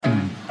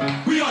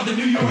are the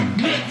New York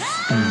Knicks.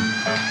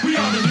 We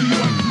are the New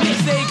York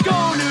Knicks. Say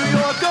go New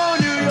York, go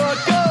New York,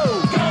 go.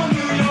 Go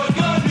New York,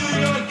 go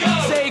New York, go.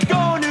 Say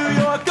go New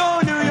York,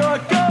 go New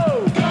York,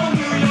 go. Go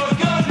New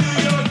York, go New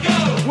York, go.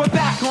 We're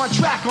back on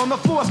track on the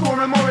floor,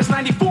 scoring more as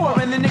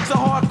 94, and the Knicks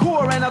are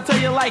hardcore. And I'll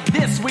tell you like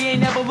this, we ain't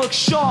never looked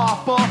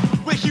sharper.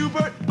 With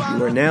Hubert.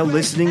 You are now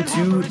listening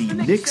to the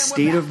Knicks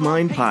State of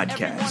Mind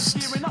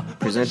podcast,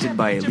 presented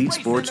by Elite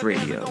Sports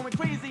Radio.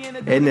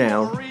 And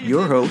now,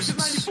 your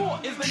hosts,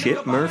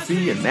 Chip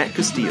Murphy and Matt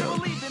Castillo.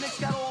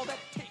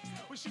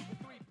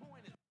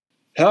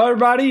 Hello,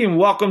 everybody, and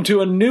welcome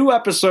to a new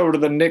episode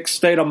of the Knicks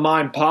State of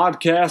Mind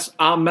podcast.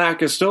 I'm Matt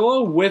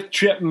Castillo with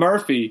Chip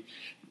Murphy,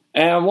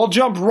 and we'll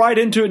jump right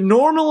into it.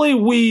 Normally,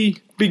 we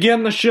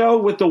begin the show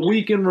with the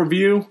week in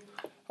review.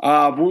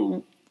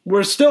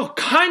 We're still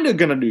kind of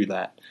going to do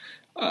that.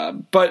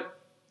 But,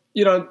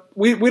 you know,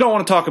 we don't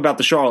want to talk about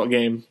the Charlotte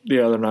game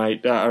the other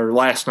night, or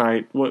last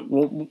night.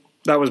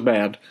 That was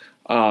bad.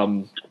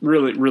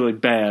 Really, really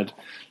bad.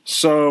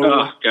 So,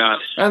 oh, God.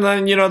 And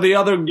then, you know, the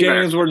other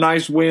games were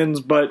nice wins,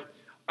 but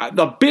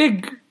the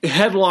big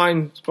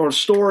headline or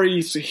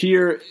stories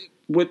here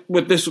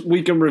with this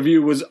week in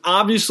review was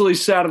obviously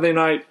Saturday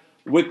night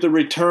with the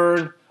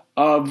return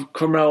of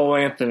Carmelo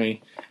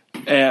Anthony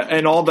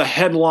and all the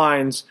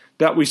headlines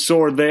that we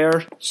saw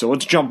there. So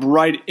let's jump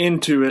right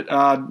into it.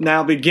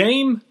 Now, the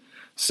game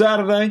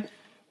Saturday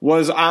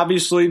was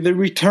obviously the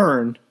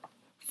return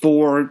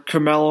for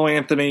Carmelo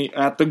Anthony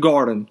at the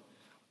Garden.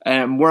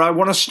 And where I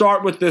want to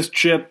start with this,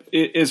 Chip,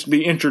 is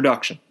the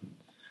introduction.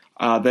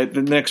 That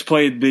the Knicks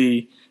played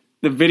the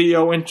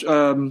video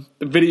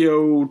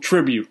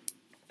tribute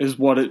is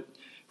what it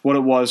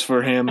was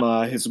for him.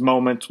 His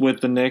moments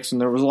with the Knicks, and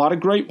there was a lot of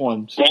great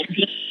ones.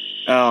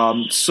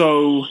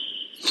 So,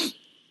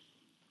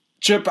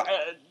 Chip,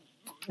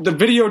 the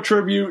video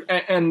tribute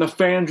and the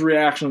fans'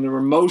 reaction, there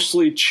were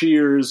mostly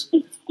cheers.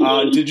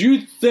 Did you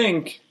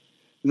think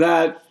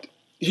that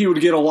he would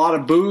get a lot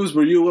of boos?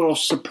 Were you a little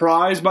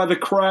surprised by the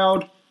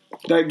crowd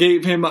that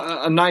gave him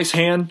a nice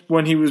hand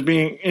when he was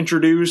being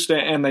introduced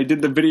and they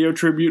did the video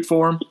tribute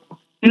for him?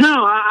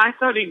 No, I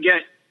thought he'd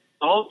get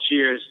all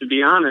cheers, to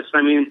be honest.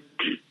 I mean,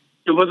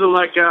 it wasn't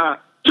like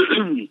a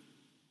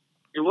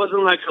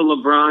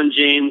LeBron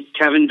James,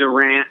 Kevin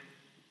Durant,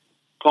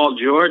 Paul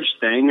George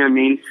thing. I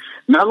mean,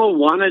 Melo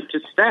wanted to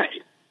stay.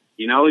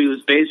 You know, he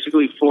was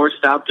basically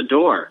forced out the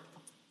door.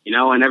 You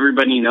know, and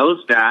everybody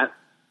knows that.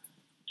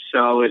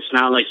 So it's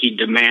not like he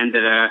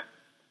demanded a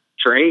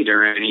trade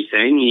or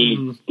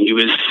anything. He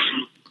was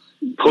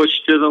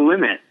pushed to the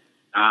limit.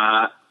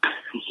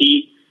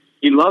 He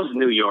loves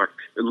New York.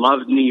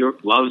 Loves New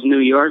York. Loves New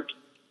York.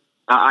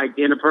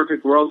 In a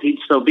perfect world, he'd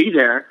still be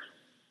there.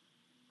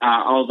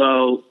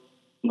 Although,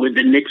 would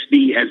the Knicks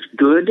be as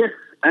good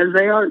as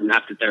they are?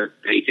 Not that they're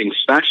anything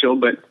special,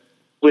 but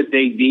would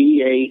they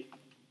be a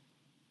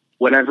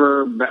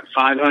whatever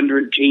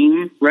 500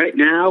 team right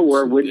now,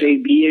 or would they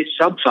be a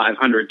sub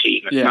 500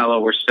 team if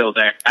Melo were still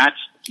there? That's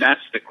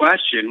the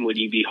question. Would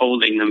you be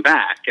holding them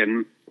back?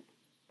 And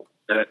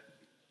the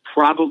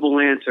probable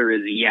answer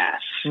is yes.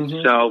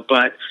 So,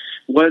 but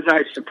was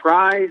I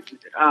surprised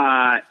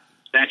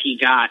that he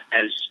got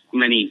as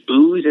many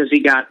boos as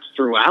he got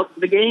throughout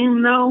the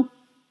game? No.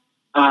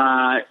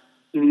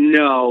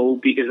 No,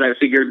 because I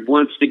figured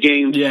once the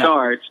game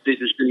starts, this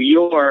is New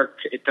York.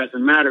 It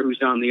doesn't matter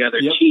who's on the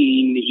other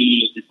team.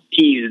 He's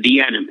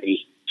the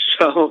enemy.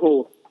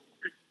 So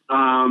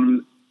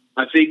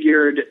I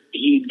figured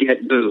he'd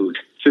get booed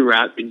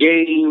throughout the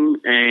game,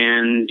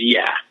 and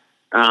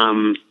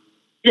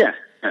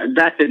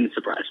that didn't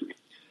surprise me.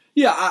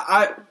 Yeah,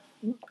 I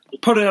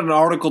put in an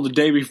article the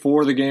day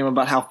before the game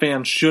about how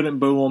fans shouldn't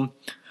boo him.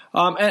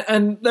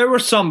 And there were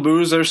some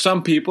boos. There's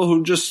some people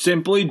who just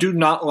simply do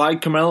not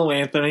like Carmelo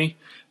Anthony,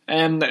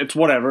 and it's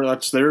whatever.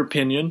 That's their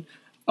opinion.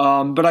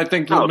 But I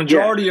think the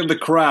majority of the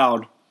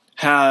crowd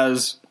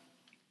has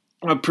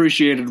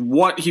appreciated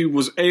what he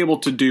was able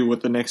to do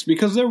with the Knicks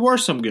because there were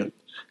some good.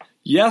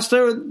 Yes,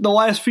 the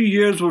last few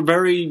years were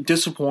very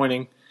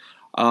disappointing.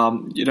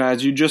 You know,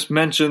 as you just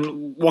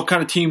mentioned, what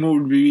kind of team we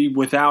would be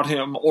without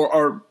him,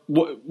 or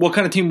what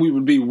kind of team we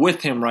would be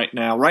with him right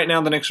now. Right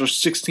now, the Knicks are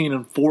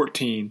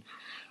 16-14.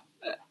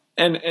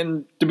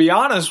 And to be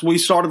honest, we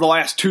started the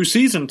last two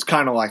seasons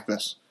kind of like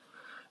this.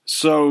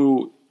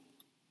 So,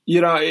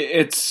 you know,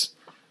 it's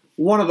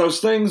one of those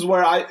things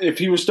where if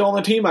he was still on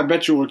the team, I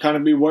bet you would kind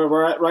of be where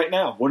we're at right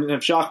now. Wouldn't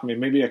have shocked me.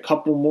 Maybe a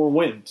couple more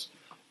wins.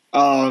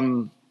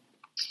 But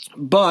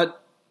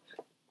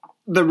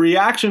the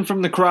reaction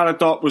from the crowd I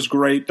thought was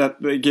great,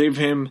 that they gave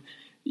him,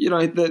 you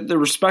know, the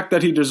respect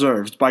that he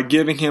deserves by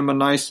giving him a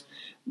nice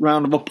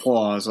round of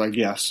applause, I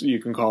guess you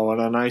can call it,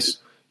 a nice,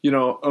 you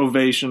know,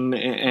 ovation.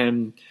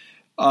 And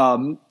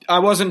I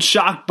wasn't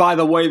shocked by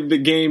the way the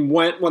game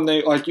went when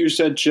they, like you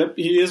said, Chip,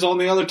 he is on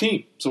the other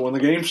team. So when the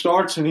game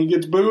starts and he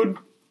gets booed,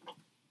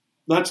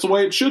 that's the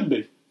way it should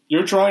be.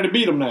 You're trying to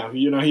beat him now.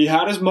 You know, he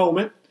had his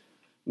moment.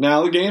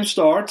 Now the game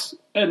starts,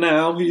 and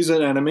now he's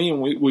an enemy, and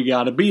we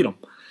got to beat him.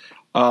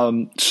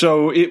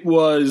 So it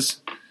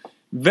was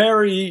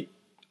very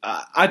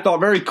I thought,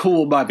 very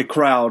cool by the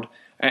crowd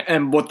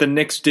and what the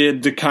Knicks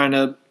did to kind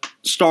of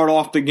start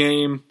off the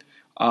game.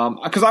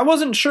 Because I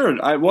wasn't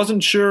sure. I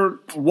wasn't sure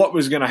what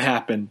was going to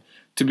happen,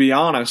 to be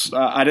honest.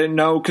 I didn't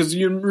know, because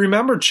you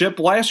remember, Chip,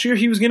 last year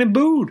he was getting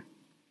booed.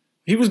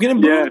 He was getting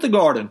booed at the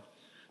Garden.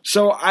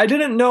 So I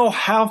didn't know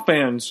how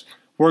fans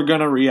were going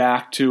to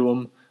react to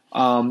him.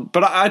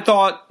 But I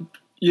thought,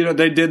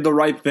 they did the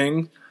right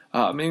thing.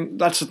 I mean,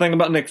 that's the thing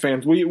about Knicks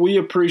fans. We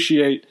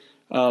appreciate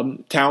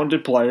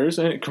talented players,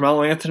 and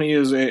Carmelo Anthony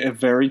is a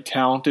very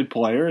talented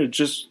player. It's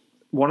just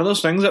one of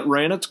those things that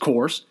ran its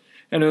course,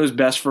 and it was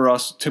best for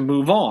us to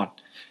move on.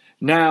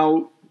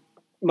 Now,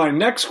 my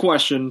next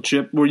question,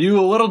 Chip, were you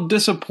a little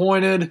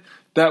disappointed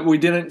that we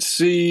didn't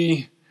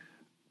see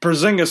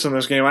Porzingis in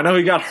this game? I know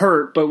he got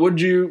hurt, but were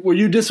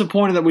you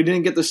disappointed that we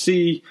didn't get to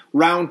see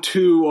round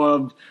 2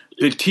 of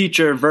the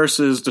teacher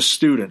versus the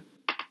student?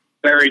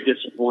 Very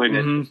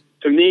disappointed. Mm-hmm.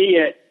 To me,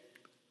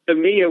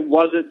 it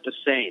wasn't the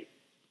same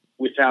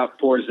without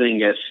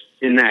Porzingis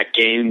in that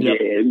game,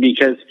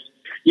 because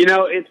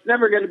it's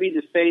never going to be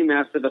the same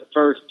after the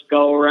first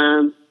go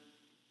around,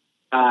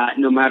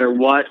 no matter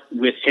what,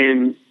 with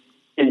him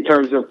in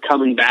terms of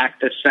coming back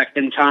the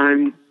second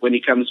time when he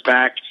comes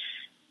back.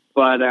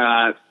 But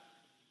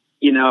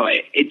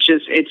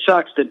it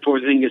sucks that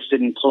Porzingis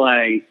didn't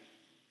play,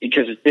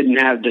 because it didn't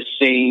have the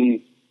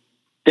same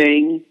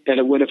thing that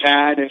it would have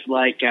had if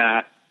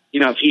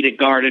if he'd have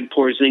guarded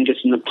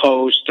Porzingis in the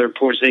post, or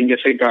Porzingis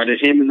had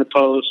guarded him in the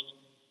post.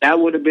 That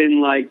would have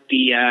been like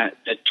the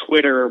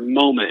Twitter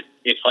moment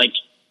if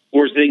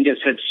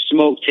Porzingis had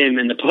smoked him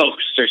in the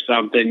post or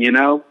something,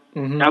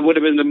 Mm-hmm. That would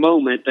have been the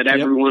moment that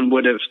everyone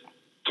would have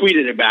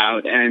tweeted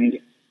about,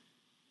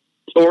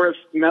 or if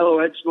Melo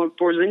had smoked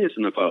Porzingis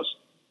in the post.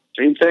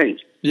 Same thing.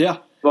 Yeah.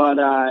 But,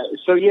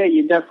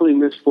 you definitely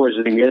miss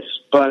Porzingis.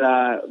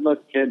 But,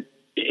 look,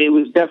 it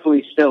was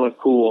definitely still a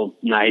cool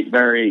night,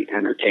 very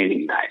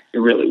entertaining night. It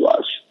really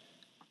was.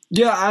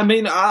 Yeah, I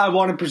mean, I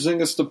wanted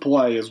Porzingis to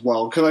play as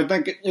well, because I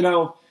think,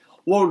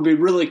 what would be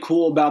really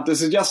cool about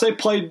this is, yes, they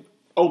played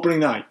opening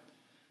night,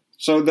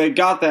 so they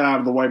got that out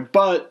of the way,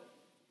 but,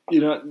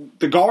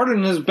 the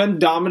Garden has been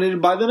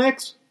dominated by the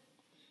Knicks,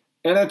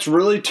 and it's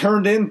really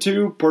turned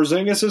into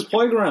Porzingis'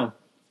 playground.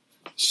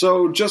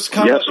 So just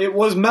kind of, it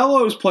was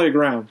Melo's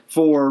playground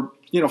for,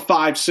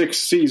 5-6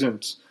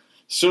 seasons.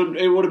 So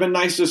it would have been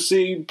nice to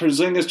see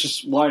Porzingis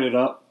just light it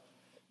up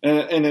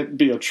and it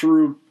be a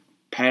true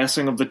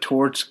passing of the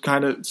torch,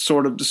 kind of,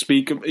 sort of, to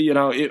speak.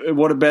 It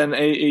would have been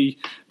a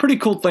pretty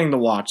cool thing to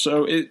watch.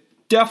 So it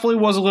definitely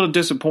was a little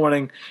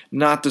disappointing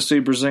not to see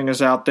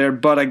Porzingis out there,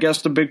 but I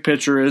guess the big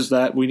picture is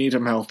that we need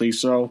him healthy.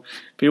 So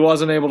if he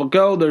wasn't able to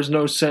go, there's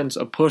no sense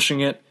of pushing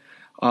it,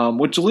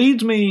 which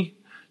leads me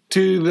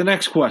to the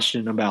next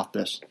question about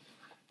this.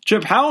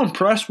 Chip, how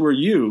impressed were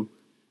you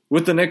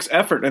with the Knicks'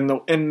 effort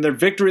and their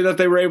victory that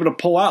they were able to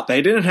pull out?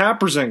 They didn't have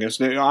Porzingis.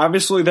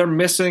 They're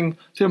missing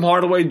Tim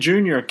Hardaway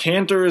Jr.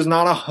 Cantor is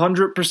not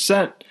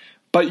 100%,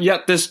 but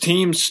yet this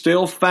team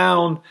still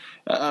found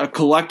a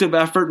collective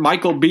effort.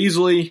 Michael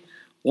Beasley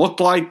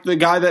looked like the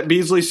guy that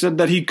Beasley said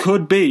that he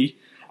could be.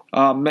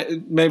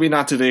 Maybe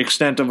not to the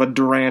extent of a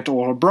Durant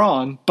or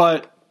LeBron,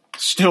 but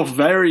still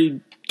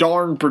very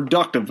darn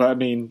productive. I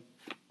mean,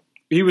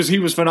 he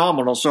was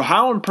phenomenal. So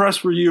how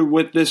impressed were you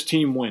with this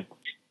team win?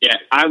 Yeah,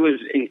 I was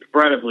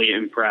incredibly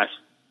impressed.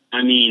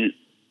 I mean,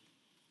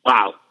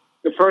 wow.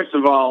 First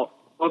of all,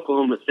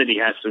 Oklahoma City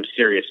has some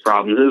serious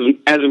problems.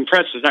 As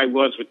impressed as I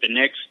was with the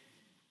Knicks,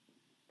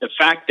 the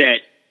fact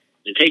that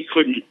they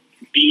couldn't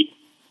beat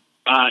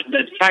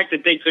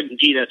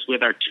us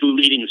with our 2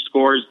 leading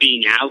scorers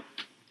being out,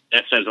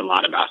 that says a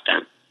lot about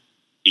them,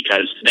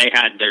 because they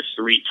had their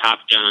 3 top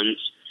guns,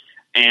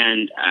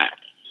 and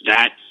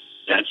that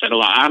said a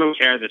lot. I don't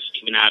care that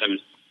Steven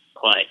Adams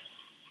play.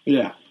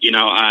 Yeah.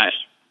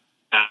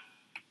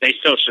 They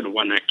still should have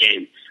won that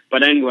game.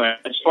 But anyway,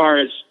 as far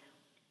as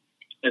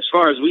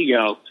we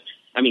go,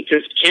 I mean,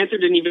 because Cantor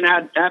didn't even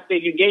have that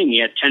big a game. He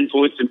had 10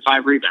 points and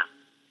 5 rebounds.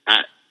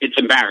 It's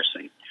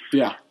embarrassing.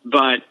 Yeah.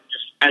 But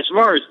as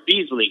far as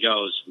Beasley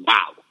goes,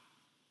 wow.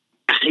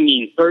 I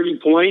mean, 30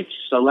 points,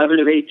 11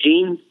 of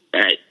 18.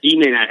 He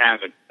may not have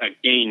a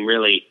game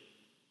really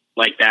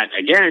like that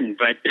again,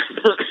 but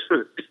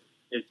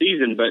this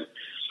season. But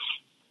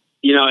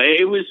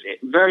it was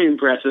very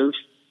impressive.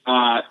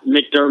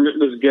 McDermott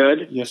was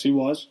good. Yes, he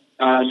was.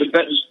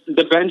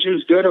 The bench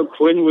was good.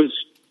 O'Quinn was,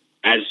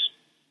 as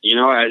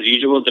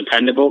usual,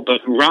 dependable.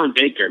 But Ron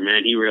Baker,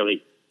 man, he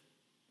really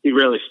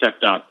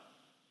stepped up.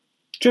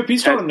 Chip,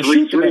 he's starting to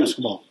shoot the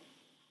basketball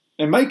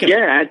and make it.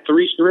 Yeah, had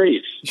 3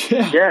 threes.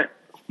 Yeah.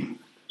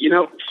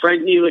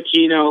 Frank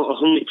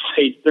Ntilikina only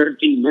played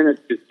 13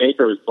 minutes because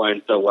Baker was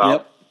playing so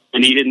well,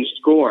 and he didn't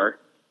score.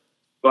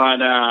 But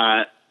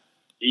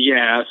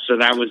so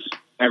that was.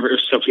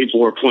 So people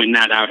were pointing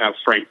that out, how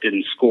Frank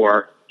didn't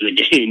score in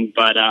the game.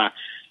 But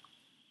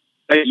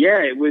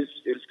it was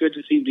good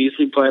to see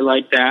Beasley play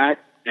like that.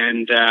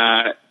 And,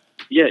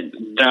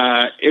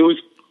 it was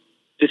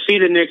to see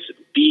the Knicks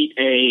beat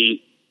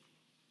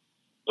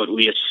but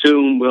we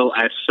assume will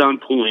at some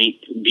point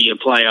be a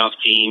playoff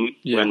team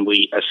when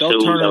we assume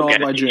they'll turn it on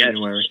get by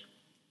January.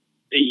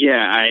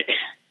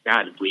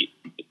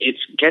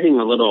 It's getting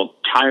a little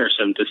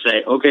tiresome to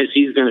say, okay, so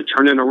he's going to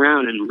turn it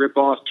around and rip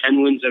off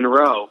 10 wins in a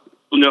row.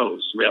 Who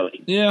knows,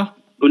 really? Yeah.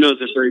 Who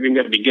knows if they're even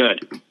going to be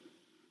good?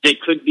 They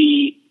could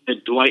be the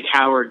Dwight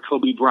Howard,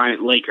 Kobe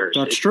Bryant Lakers.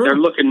 That's true. They're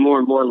looking more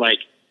and more like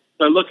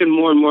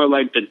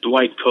the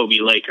Dwight Kobe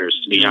Lakers,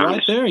 to be You're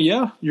honest. right there,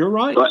 yeah. You're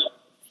right. That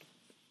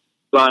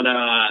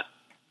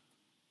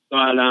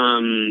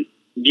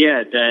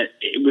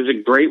it was a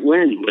great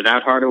win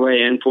without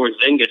Hardaway and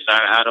Porzingis.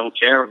 I don't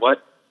care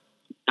what.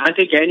 I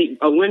think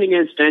a win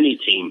against any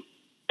team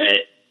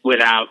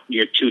without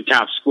your two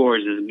top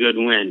scorers is a good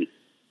win.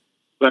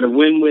 But a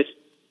win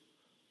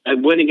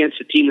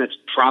against a team that's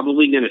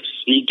probably going to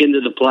sneak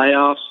into the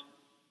playoffs,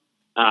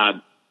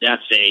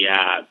 that's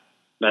a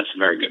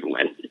very good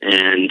win.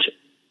 And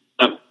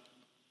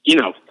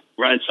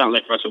it's not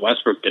like Russell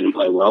Westbrook didn't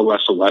play well.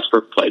 Russell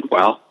Westbrook played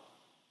well.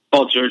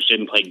 Paul George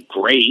didn't play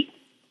great,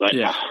 but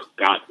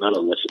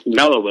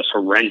Melo was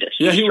horrendous.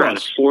 Yeah, he was trying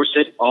to force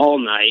it all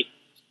night,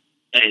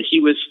 and he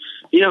was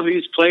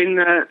playing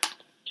that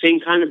same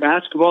kind of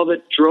basketball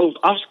that drove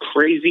us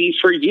crazy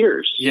for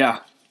years. Yeah.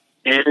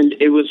 And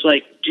it was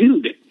like,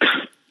 dude,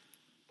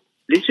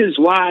 this is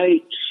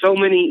why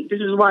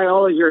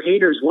all of your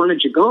haters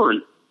wanted you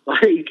gone.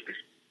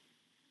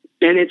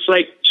 And it's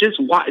like,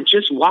 just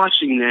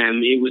watching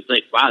them, it was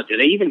like, wow, do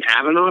they even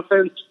have an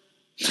offense?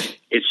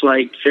 It's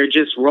like they're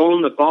just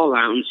rolling the ball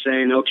out and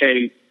saying,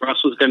 okay,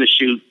 Russell's going to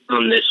shoot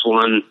on this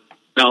one,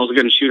 Mel's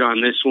going to shoot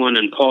on this one,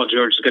 and Paul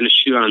George is going to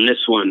shoot on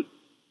this one.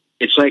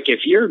 It's like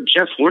if you're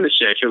Jeff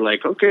Hornacek, you're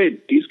like, okay,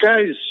 these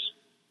guys,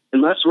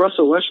 unless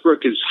Russell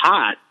Westbrook is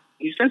hot,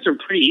 these guys are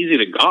pretty easy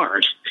to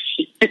guard.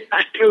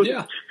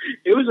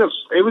 It was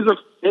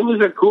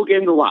a cool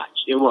game to watch.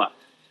 It was.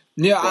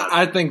 Yeah,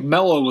 I think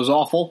Melo was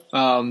awful.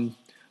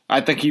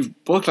 I think he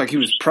looked like he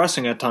was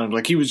pressing at times,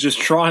 like he was just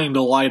trying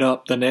to light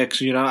up the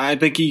Knicks. I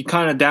think he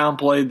kind of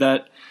downplayed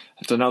that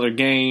it's another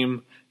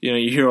game.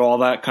 You hear all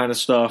that kind of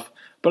stuff.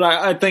 But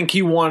I think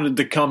he wanted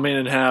to come in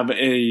and have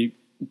a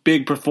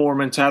big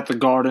performance at the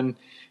Garden,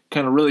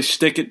 kind of really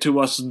stick it to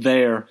us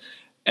there.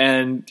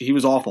 And he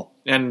was awful.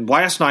 And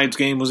last night's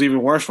game was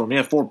even worse for him. He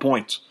had 4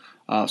 points.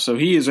 So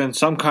he is in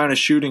some kind of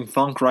shooting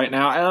funk right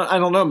now. I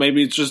don't know.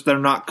 Maybe it's just they're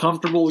not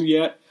comfortable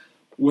yet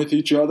with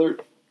each other.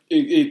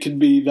 It could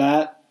be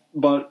that.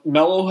 But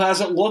Melo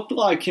hasn't looked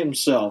like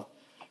himself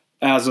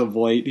as of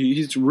late.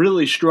 He's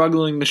really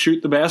struggling to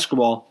shoot the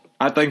basketball.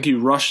 I think he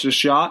rushed his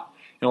shot.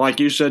 And like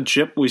you said,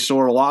 Chip, we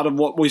saw a lot of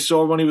what we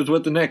saw when he was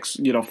with the Knicks,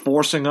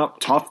 forcing up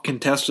tough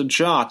contested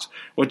shots,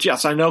 which,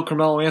 yes, I know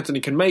Carmelo Anthony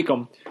can make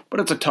them, but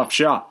it's a tough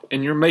shot.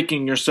 And you're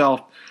making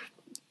yourself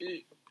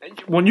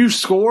 – when you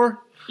score,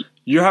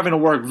 you're having to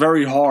work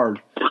very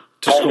hard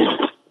to score.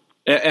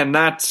 And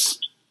that's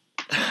 –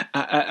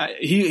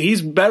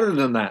 he's better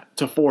than that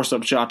to force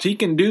up shots. He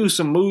can do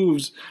some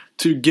moves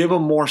to give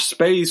him more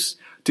space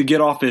to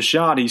get off his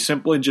shot. He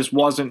simply just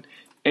wasn't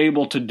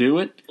able to do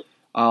it.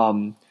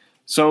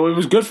 So it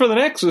was good for the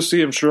Knicks to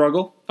see him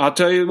struggle. I'll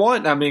tell you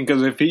what,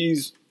 because if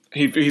he's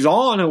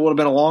on, it would have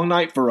been a long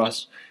night for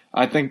us.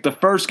 I think the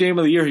first game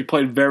of the year he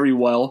played very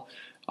well.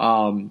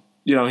 He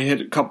hit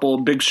a couple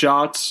of big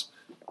shots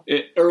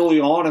early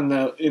on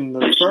in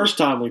the first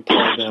time we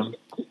played them.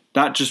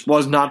 That just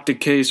was not the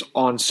case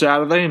on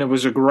Saturday, and it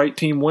was a great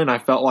team win. I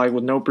felt like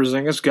with no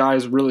Porzingis,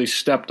 guys really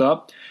stepped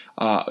up.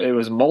 It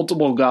was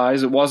multiple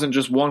guys. It wasn't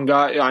just one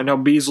guy. I know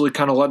Beasley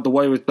kind of led the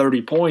way with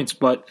 30 points,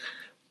 but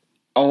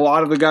a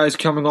lot of the guys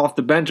coming off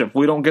the bench, if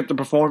we don't get the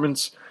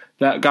performance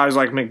that guys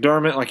like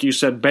McDermott, like you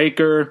said,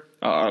 Baker,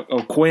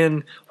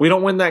 O'Quinn, we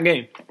don't win that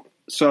game.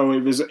 So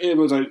it was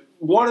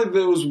one of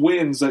those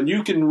wins that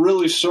you can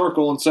really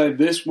circle and say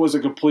this was a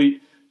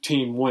complete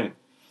team win.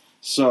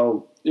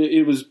 So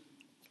it was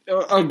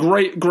a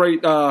great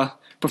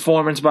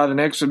performance by the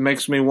Knicks. It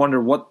makes me wonder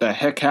what the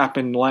heck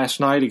happened last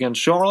night against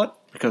Charlotte,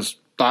 because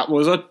that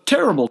was a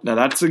terrible. Now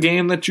that's a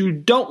game that you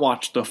don't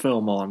watch the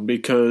film on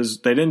because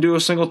they didn't do a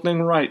single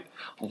thing right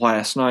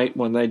last night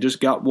when they just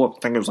got whooped.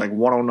 I think it was like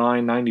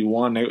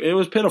 109-91. It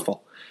was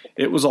pitiful.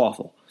 It was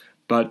awful.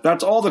 But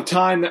that's all the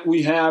time that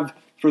we have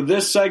for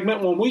this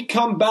segment. When we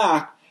come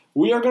back,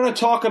 we are going to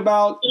talk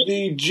about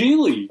the G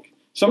League.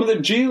 Some of the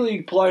G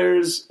League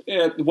players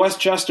at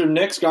Westchester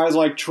Knicks, guys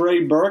like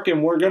Trey Burke,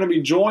 and we're going to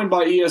be joined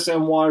by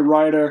ESNY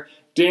writer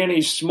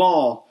Danny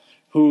Small,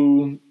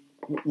 who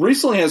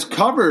recently has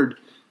covered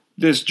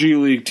this G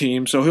League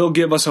team, so he'll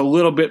give us a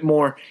little bit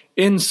more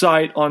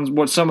insight on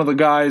what some of the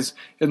guys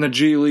in the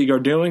G League are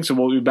doing, so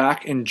we'll be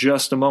back in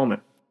just a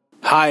moment.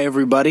 Hi,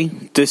 everybody.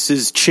 This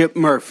is Chip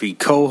Murphy,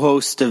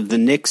 co-host of the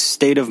Knicks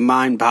State of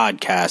Mind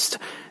podcast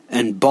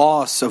and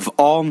boss of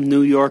all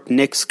New York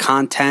Knicks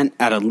content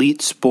at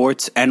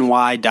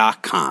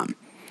EliteSportsNY.com.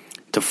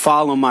 To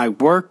follow my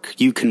work,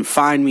 you can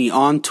find me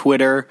on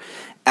Twitter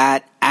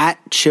at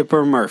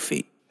Chipper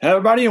Murphy. Hey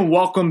everybody, and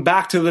welcome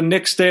back to the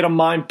Knicks State of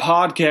Mind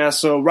podcast.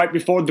 So right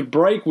before the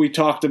break, we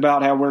talked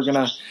about how we're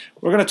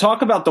gonna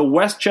talk about the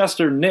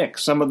Westchester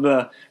Knicks, some of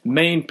the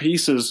main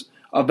pieces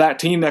of that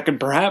team that could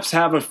perhaps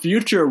have a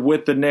future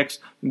with the Knicks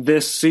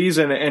this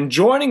season. And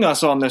joining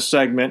us on this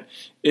segment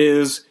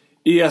is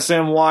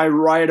ESNY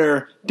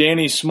writer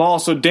Danny Small.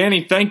 So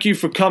Danny, thank you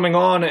for coming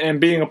on and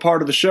being a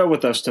part of the show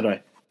with us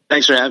today.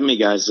 Thanks for having me,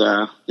 guys.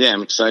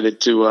 I'm excited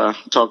to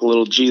talk a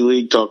little G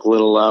League, talk a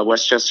little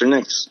Westchester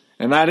Knicks.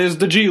 And that is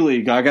the G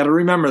League. I got to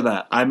remember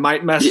that. I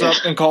might mess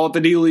up and call it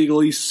the D League at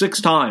least 6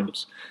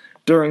 times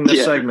during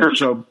this segment.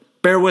 So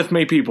bear with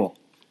me, people.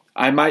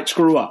 I might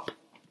screw up.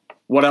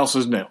 What else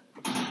is new?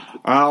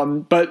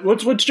 But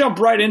let's jump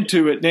right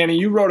into it. Danny,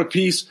 you wrote a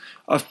piece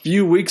a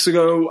few weeks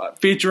ago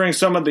featuring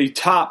some of the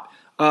top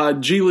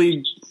G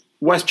League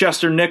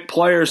Westchester Knicks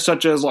players,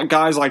 such as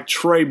guys like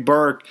Trey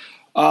Burke.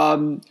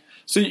 So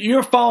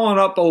you're following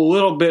up a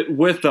little bit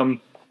with them.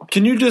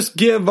 Can you just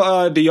give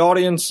the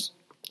audience,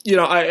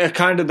 a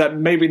kind of that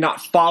maybe not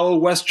follow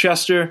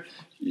Westchester,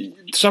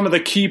 some of the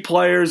key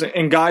players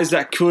and guys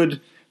that could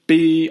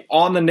be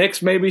on the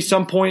Knicks maybe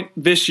some point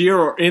this year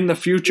or in the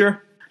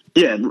future?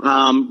 Yeah,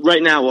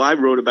 right now, I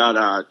wrote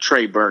about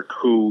Trey Burke,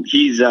 who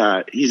he's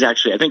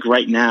actually, I think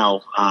right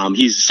now,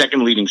 he's the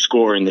second leading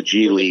scorer in the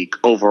G League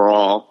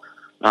overall.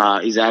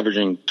 He's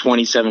averaging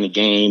 27 a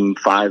game,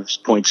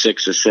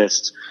 5.6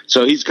 assists.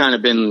 So he's kind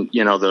of been,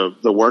 the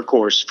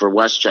workhorse for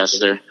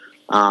Westchester.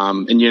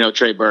 And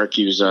Trey Burke,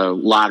 he was a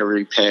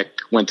lottery pick,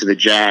 went to the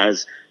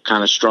Jazz,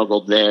 kind of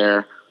struggled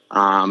there.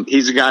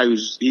 He's a guy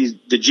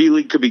the G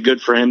League could be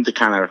good for him to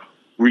kind of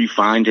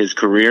refine his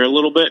career a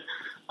little bit.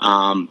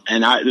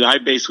 And I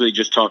basically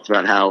just talked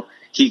about how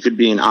he could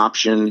be an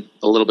option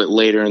a little bit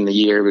later in the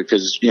year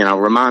because,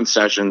 Ramon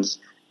Sessions,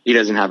 he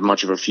doesn't have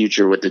much of a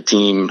future with the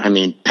team. I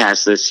mean,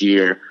 past this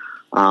year.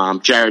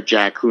 Jarrett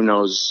Jack, who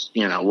knows,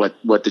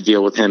 what the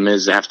deal with him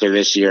is after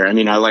this year. I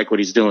mean, I like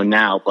what he's doing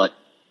now, but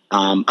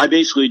I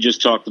basically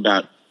just talked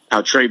about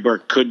how Trey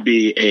Burke could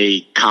be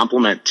a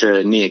complement to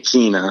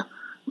Ntilikina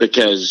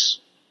because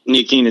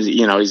Ntilikina is,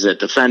 he's a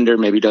defender,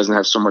 maybe doesn't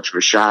have so much of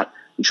a shot.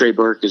 And Trey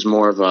Burke is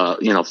more of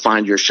a,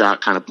 find your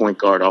shot kind of point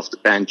guard off the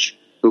bench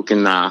who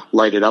can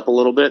light it up a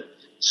little bit.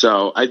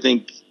 So I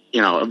think,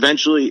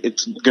 eventually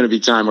it's going to be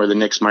time where the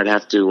Knicks might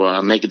have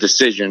to make a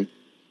decision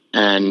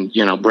and,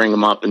 bring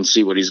him up and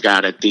see what he's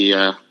got at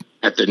the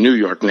New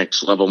York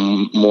Knicks level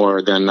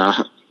more than,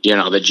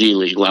 the G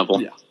League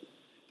level. Yeah.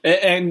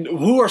 And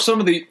who are some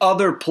of the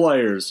other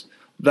players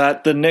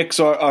that the Knicks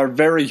are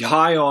very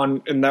high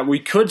on and that we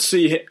could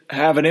see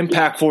have an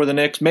impact for the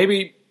Knicks,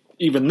 maybe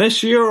even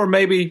this year or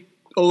maybe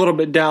a little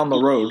bit down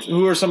the road?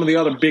 Who are some of the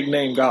other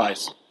big-name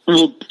guys?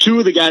 Well, 2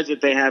 of the guys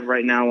that they have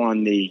right now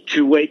on the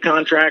two-way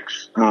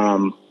contracts,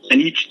 and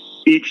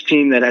each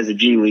team that has a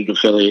G League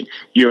affiliate,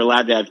 you're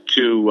allowed to have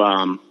two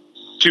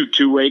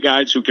two-way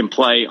guys who can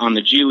play on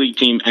the G League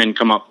team and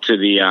come up to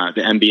the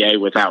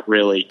NBA without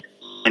really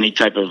any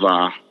type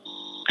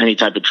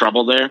of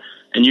trouble there.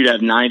 And you'd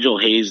have Nigel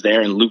Hayes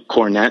there and Luke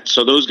Cornett.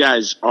 So those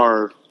guys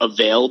are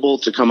available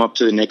to come up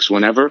to the Knicks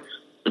whenever.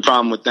 The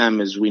problem with them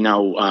is we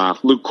know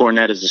Luke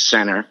Cornett is a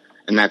center,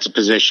 and that's a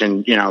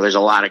position, there's a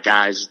lot of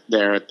guys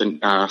there at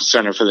the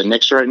center for the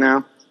Knicks right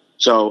now.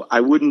 So I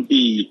would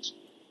be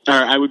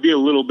a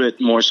little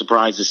bit more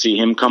surprised to see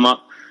him come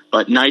up.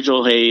 But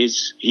Nigel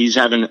Hayes, he's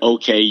having an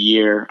okay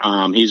year.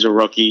 He's a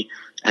rookie.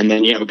 And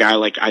then you have a guy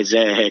like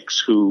Isaiah Hicks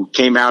who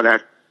came out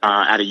at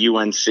a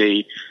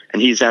UNC,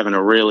 and he's having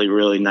a really,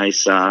 really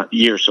nice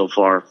year so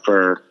far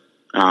for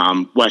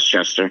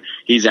Westchester.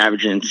 He's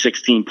averaging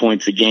 16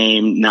 points a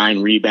game,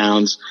 9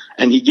 rebounds,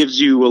 and he gives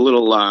you a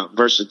little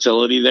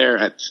versatility there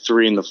at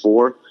 3 and the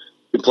 4.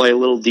 You play a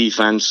little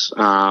defense.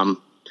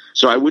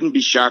 So I wouldn't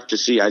be shocked to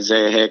see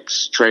Isaiah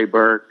Hicks, Trey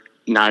Burke,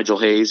 Nigel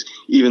Hayes,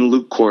 even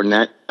Luke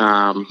Cornett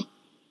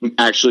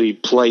actually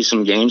play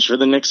some games for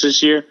the Knicks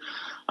this year.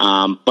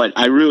 But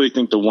I really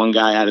think the one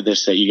guy out of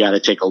this that you got to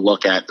take a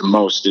look at the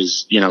most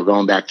is,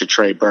 going back to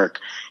Trey Burke.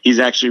 He's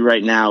actually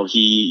right now,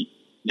 he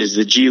is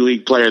the G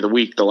League Player of the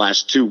Week the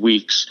last 2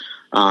 weeks.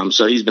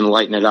 So he's been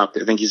lighting it up.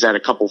 I think he's had a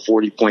couple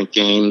 40-point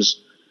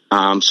games.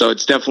 So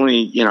it's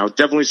definitely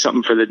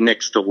something for the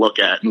Knicks to look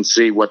at and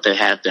see what they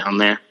have down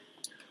there.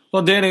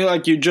 Well, Danny,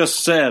 like you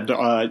just said,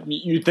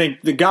 you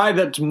think the guy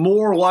that's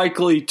more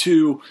likely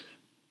to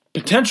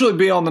potentially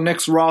be on the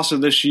Knicks roster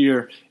this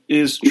year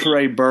is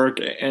Trey Burke,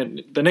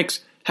 and the Knicks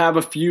have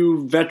a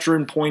few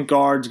veteran point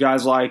guards,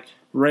 guys like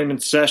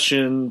Raymond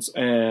Sessions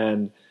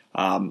and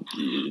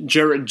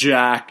Jarrett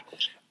Jack.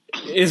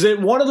 Is it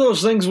one of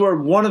those things where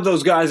one of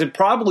those guys, and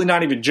probably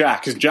not even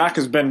Jack, because Jack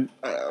has been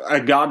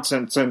a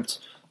godsend since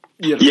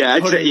I'd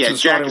say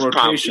Jack is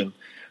rotation.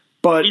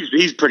 But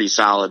he's pretty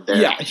solid there.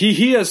 Yeah,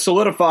 he has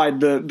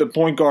solidified the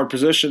point guard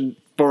position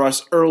for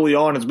us early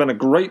on. Has been a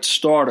great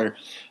starter.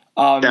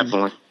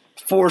 Definitely.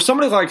 For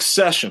somebody like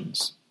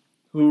Sessions,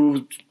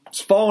 who's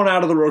fallen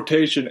out of the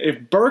rotation,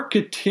 if Burke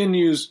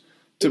continues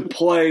to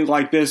play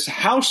like this,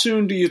 how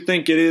soon do you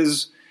think it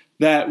is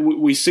that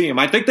we see him.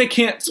 I think they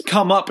can't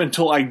come up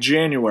until like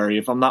January,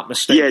 if I'm not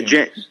mistaken.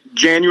 Yeah,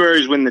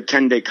 January is when the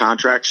 10-day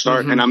contracts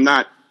start, and I'm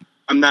not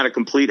a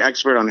complete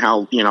expert on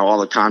how all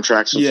the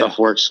contracts and stuff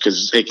works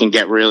because it can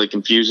get really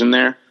confusing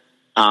there.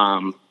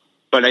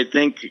 But I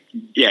think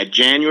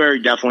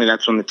January definitely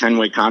that's when the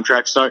 10-way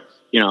contracts start.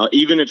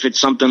 Even if it's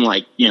something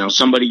like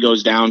somebody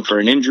goes down for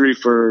an injury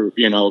for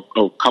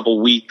a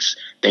couple weeks,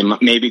 they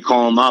maybe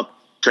call him up.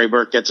 Trey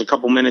Burke gets a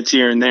couple minutes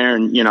here and there,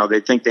 and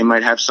they think they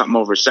might have something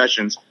over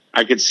Sessions.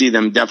 I could see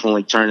them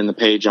definitely turning the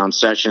page on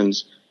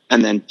Sessions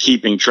and then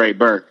keeping Trey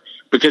Burke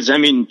because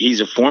he's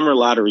a former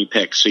lottery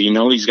pick, so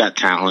he's got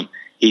talent.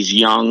 He's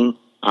young,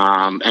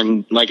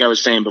 and like I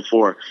was saying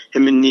before,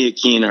 him and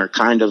Niakin are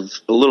kind of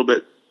a little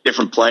bit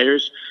different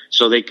players,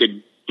 so they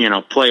could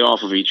play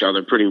off of each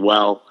other pretty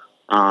well.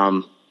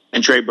 And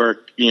Trey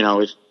Burke,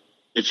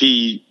 if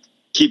he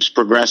keeps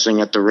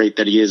progressing at the rate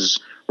that he is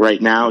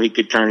right now, he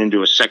could turn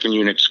into a second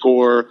unit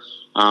scorer.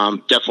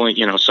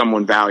 Definitely,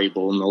 someone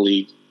valuable in the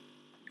league.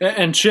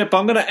 And Chip,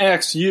 I'm going to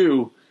ask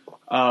you,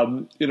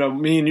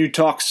 me and you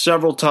talked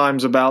several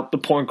times about the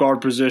point guard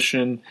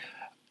position,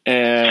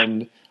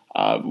 and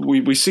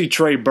we see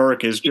Trey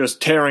Burke is just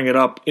tearing it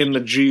up in the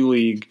G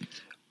League.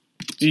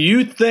 Do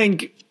you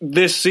think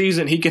this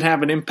season he can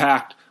have an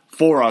impact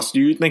for us?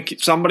 Do you think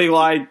somebody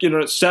like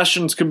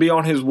Sessions could be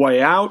on his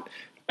way out?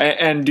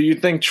 And do you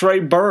think Trey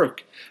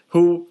Burke,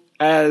 who,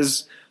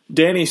 as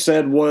Danny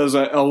said, was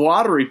a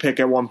lottery pick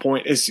at one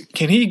point,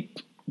 can he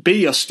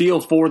be a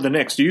steal for the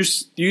Knicks? Do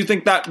you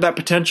think that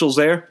potential's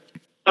there?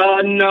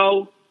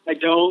 No, I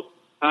don't.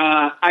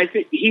 I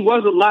think he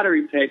was a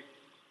lottery pick,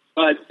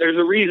 but there's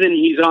a reason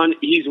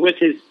he's with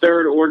his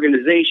third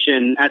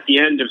organization at the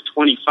end of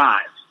 25.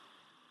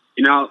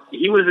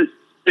 He was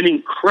an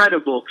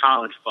incredible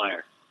college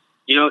player.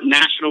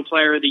 National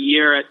Player of the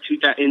Year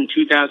in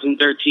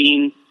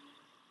 2013.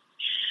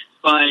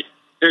 But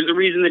there's a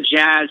reason the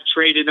Jazz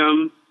traded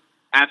him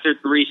after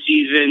 3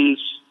 seasons.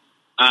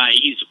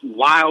 He's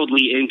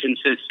wildly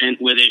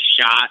inconsistent with his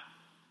shot.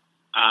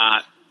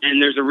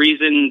 And there's a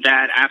reason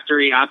that after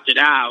he opted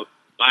out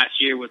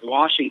last year with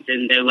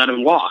Washington, they let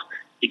him walk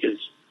because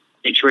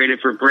they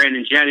traded for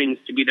Brandon Jennings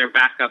to be their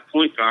backup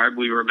point guard.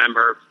 We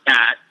remember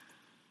that.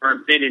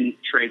 Or they didn't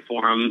trade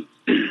for him,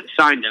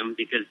 signed him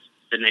because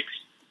the Knicks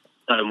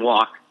let him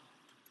walk.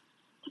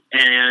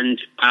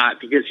 And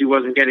because he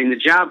wasn't getting the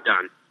job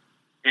done.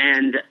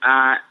 And,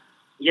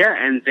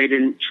 and they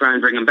didn't try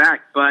and bring him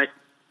back. But,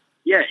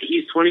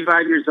 he's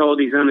 25 years old.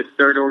 He's on his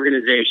third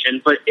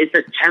organization. But it's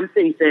a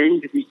tempting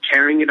thing to be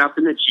carrying it up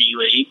in the G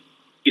League,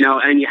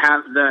 and you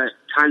have the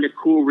kind of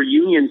cool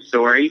reunion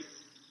story.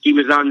 He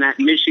was on that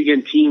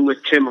Michigan team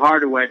with Tim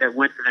Hardaway that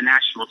went to the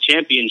national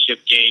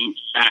championship game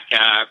back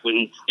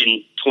in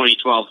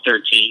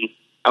 2012-13.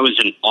 That was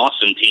an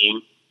awesome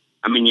team.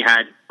 You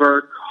had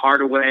Burke,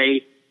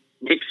 Hardaway,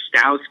 Nick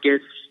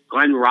Stauskas,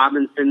 Glenn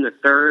Robinson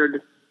III,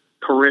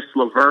 Caris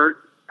LeVert.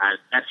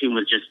 That team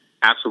was just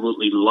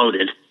absolutely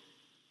loaded.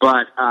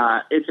 But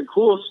it's a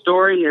cool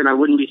story, and I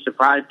wouldn't be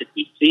surprised if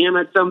we see him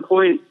at some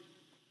point.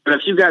 But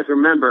if you guys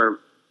remember,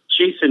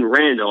 Jason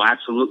Randall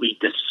absolutely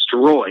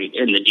destroyed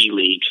in the D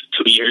League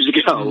 2 years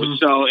ago. Mm-hmm.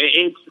 So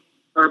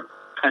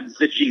it's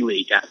the G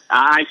League.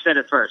 I said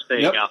it first. There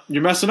you go.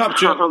 You're messing up,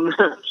 Chip.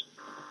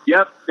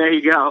 Yep, there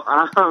you go.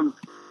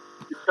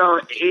 So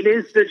it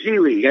is the G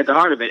League at the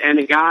heart of it. And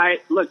a guy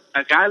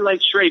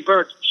like Trey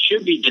Burke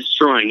should be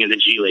destroying in the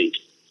G League.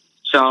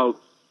 So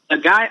a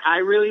guy I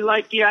really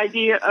like the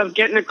idea of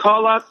getting a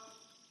call up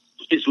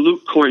is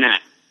Luke Cornett.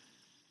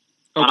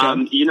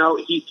 Okay.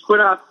 He's put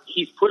up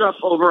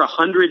over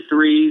 100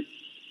 threes.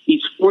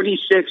 He's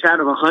 46 out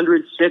of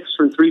 106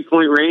 from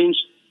 3-point range.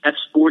 That's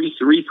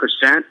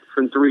 43%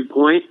 from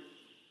 3-point.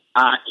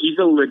 He's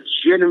a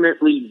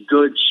legitimately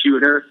good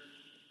shooter,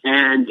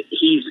 and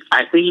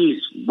I think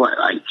he's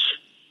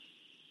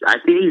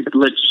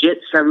legit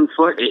 7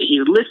 foot.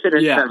 He's listed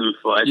as 7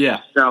 foot.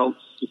 Yeah. So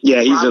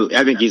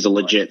I think he's a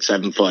legit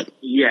 7 foot.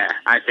 Yeah,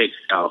 I think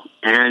so.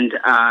 And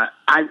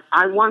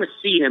I want to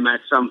see him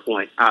at some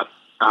point up.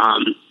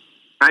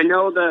 I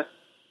know the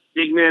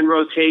big man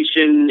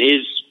rotation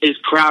is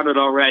crowded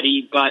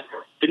already, but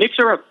the Knicks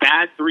are a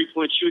bad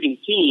 3-point shooting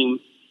team,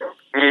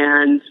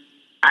 and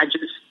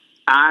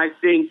I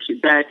think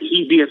that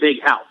he'd be a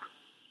big help.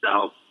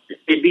 So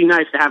it'd be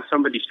nice to have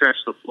somebody stretch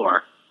the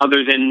floor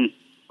other than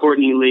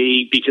Courtney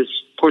Lee, because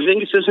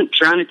Porzingis isn't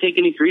trying to take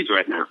any threes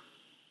right now.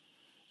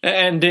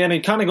 And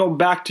Danny, kind of going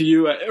back to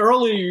you,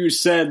 earlier you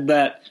said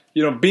that,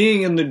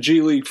 being in the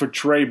G League for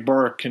Trey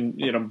Burke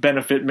can,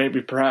 benefit,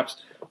 maybe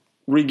perhaps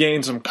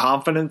regain some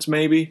confidence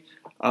maybe.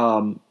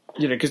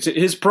 Because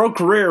his pro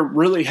career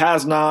really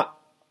hasn't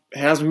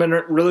been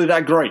really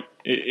that great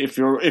if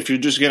you're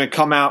just going to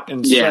come out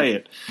and say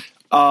it.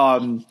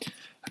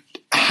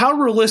 How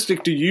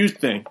realistic do you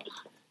think,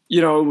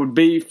 it would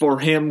be for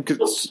him,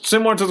 'cause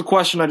similar to the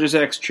question I just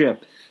asked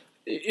Chip,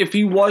 if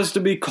he was to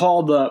be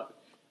called up,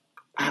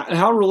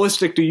 how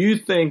realistic do you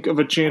think of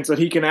a chance that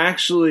he can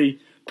actually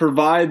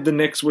provide the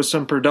Knicks with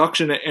some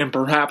production and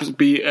perhaps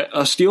be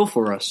a steal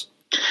for us?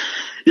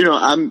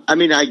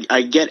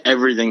 I get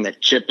everything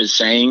that Chip is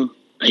saying,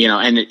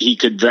 and he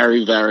could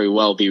very, very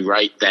well be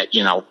right that,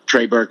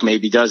 Trey Burke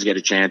maybe does get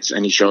a chance,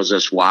 and he shows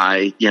us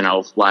why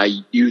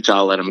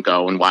Utah let him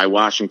go and why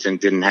Washington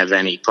didn't have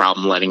any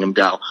problem letting him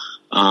go.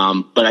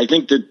 But I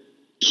think that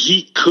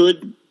he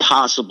could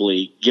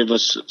possibly give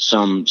us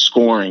some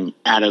scoring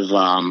out of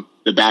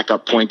the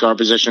backup point guard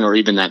position or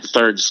even that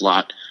third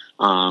slot.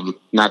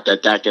 Not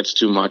that gets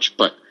too much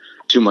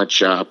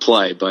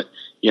play, but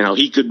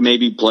he could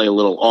maybe play a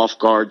little off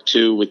guard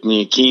too with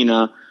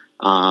Ntilikina.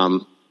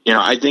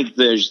 I think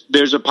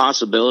there's a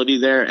possibility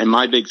there. And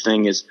my big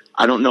thing is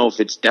I don't know if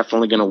it's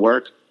definitely going to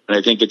work, but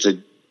I think it's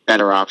a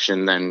better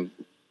option than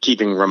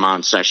keeping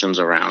Ramon Sessions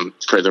around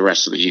for the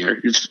rest of the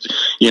year.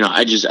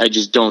 I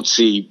just don't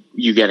see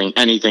you getting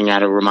anything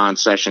out of Ramon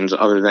Sessions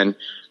other than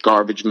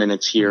garbage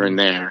minutes here and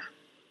there.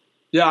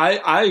 Yeah,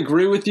 I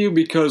agree with you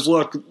because,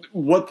 look,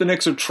 what the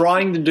Knicks are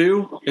trying to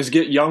do is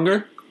get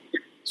younger.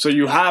 So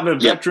you have a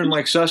veteran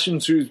like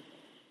Sessions who's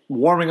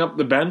warming up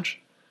the bench.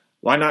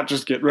 Why not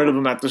just get rid of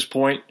him at this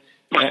point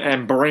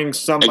and bring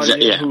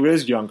somebody in who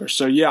is younger?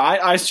 So,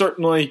 I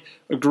certainly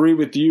agree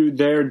with you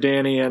there,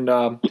 Danny. And,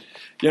 I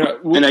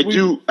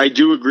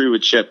do agree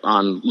with Chip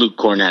on Luke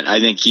Cornett. I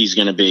think he's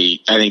going to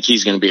be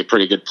a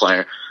pretty good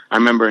player. I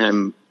remember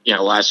him,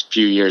 last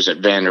few years at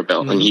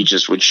Vanderbilt, and he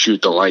just would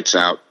shoot the lights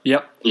out.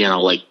 Yep.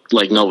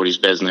 Like nobody's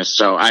business.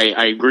 So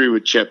I agree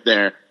with Chip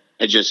there.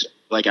 It just,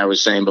 like I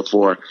was saying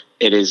before,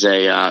 it is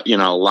a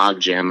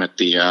logjam at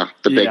the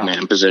big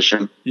man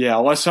position. Yeah,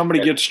 unless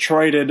somebody gets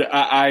traded,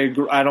 I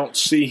don't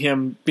see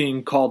him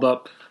being called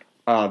up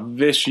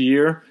this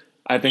year.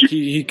 I think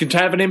he can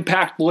have an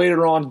impact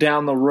later on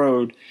down the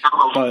road.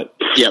 But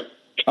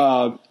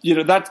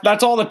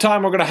that's all the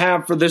time we're going to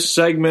have for this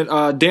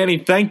segment. Danny,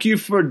 thank you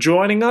for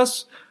joining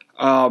us.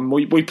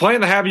 We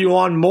plan to have you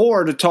on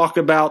more to talk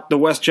about the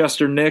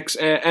Westchester Knicks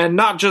and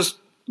not just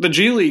the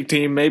G League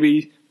team.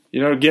 Maybe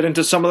get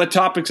into some of the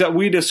topics that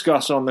we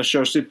discuss on the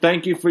show. So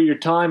thank you for your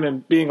time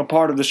and being a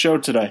part of the show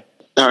today.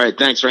 All right.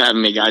 Thanks for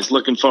having me, guys.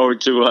 Looking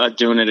forward to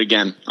doing it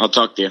again. I'll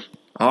talk to you.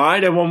 All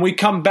right. And when we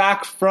come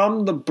back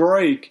from the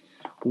break,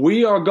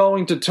 we are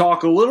going to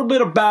talk a little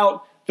bit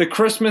about the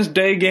Christmas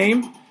Day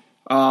game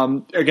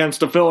against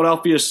the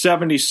Philadelphia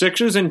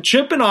 76ers. And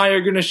Chip and I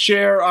are going to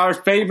share our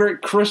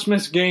favorite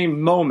Christmas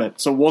game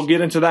moment. So we'll get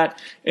into that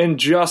in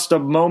just a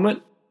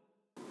moment.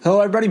 Hello,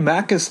 everybody.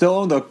 Matt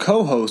Castillo, the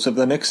co-host of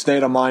the Knicks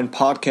State of Mind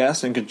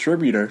podcast and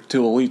contributor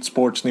to Elite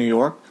Sports New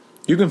York.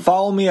 You can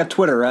follow me at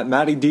Twitter at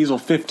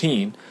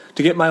MattyDiesel15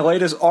 to get my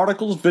latest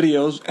articles,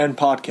 videos, and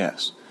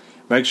podcasts.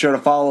 Make sure to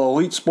follow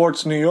Elite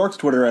Sports New York's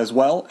Twitter as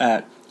well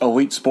at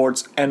Elite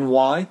Sports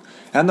NY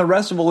and the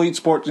rest of Elite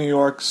Sports New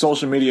York's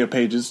social media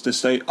pages to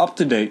stay up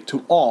to date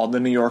to all the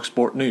New York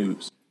sport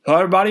news. Hello,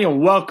 everybody,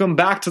 and welcome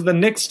back to the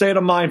Knicks State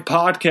of Mind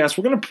podcast.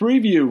 We're going to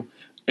preview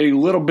a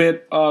little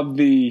bit of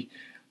the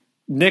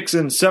Knicks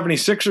and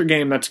 76er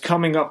game that's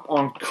coming up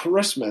on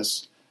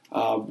Christmas.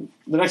 The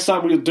next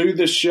time we'll do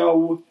this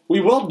show,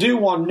 we will do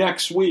one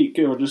next week.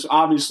 It will just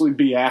obviously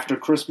be after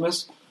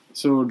Christmas.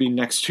 So it would be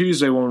next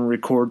Tuesday when we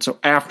record, so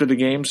after the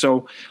game.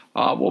 So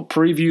we'll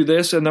preview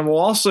this, and then we'll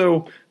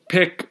also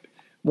pick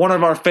one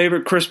of our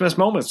favorite Christmas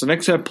moments. The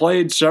Knicks have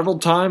played several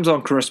times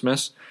on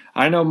Christmas.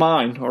 I know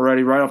mine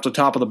already right off the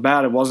top of the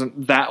bat. It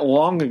wasn't that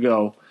long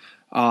ago.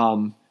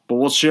 But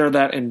we'll share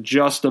that in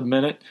just a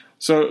minute.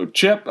 So,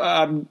 Chip,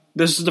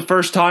 this is the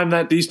first time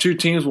that these two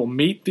teams will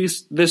meet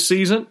this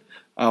season.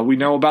 We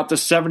know about the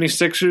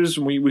 76ers.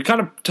 We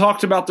kind of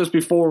talked about this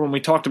before when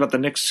we talked about the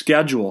Knicks'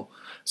 schedule,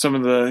 some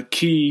of the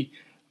key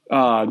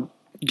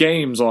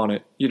games on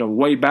it,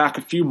 way back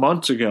a few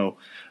months ago.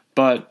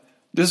 But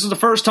this is the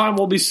first time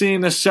we'll be seeing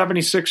this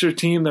 76er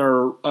team.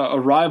 They're a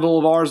rival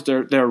of ours.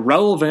 They're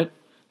relevant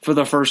for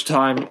the first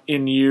time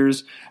in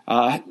years.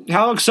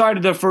 How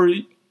excited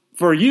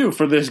for you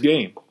for this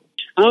game?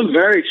 I'm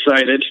very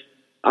excited.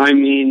 I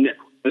mean,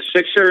 the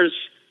Sixers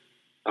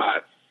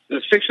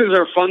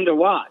are fun to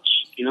watch.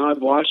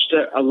 I've watched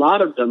a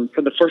lot of them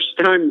for the first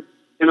time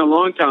in a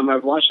long time.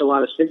 I've watched a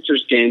lot of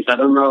Sixers games. I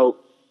don't know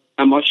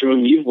how much of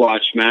them you've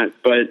watched, Matt,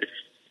 but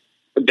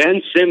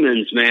Ben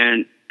Simmons,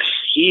 man,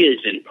 he is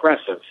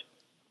impressive.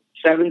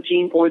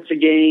 17 points a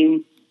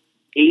game,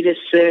 8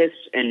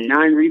 assists, and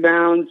 9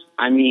 rebounds.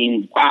 I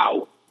mean,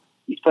 wow.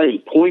 He's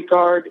playing point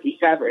guard. He's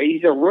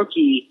a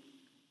rookie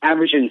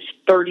averaging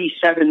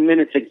 37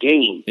 minutes a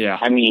game. Yeah.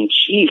 I mean,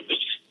 jeez.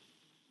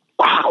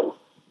 Wow.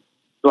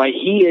 Like,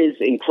 he is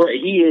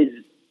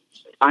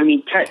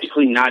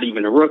technically not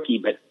even a rookie,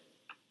 but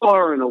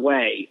far and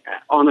away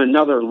on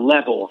another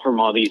level from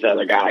all these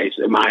other guys,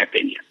 in my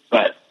opinion.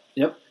 But,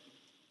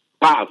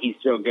 wow, he's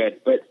so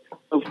good. But,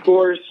 of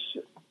course,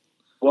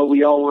 what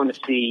we all want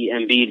to see,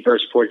 Embiid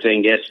versus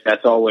Porzingis,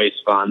 that's always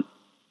fun.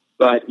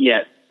 But,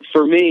 yeah,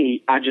 for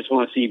me, I just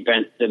want to see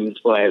Ben Simmons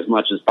play as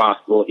much as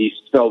possible. He's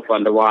so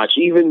fun to watch.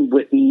 Even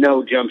with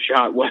no jump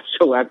shot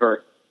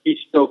whatsoever, he's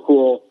so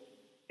cool.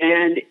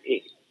 And,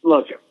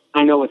 look,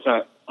 I know it's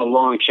a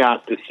long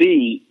shot to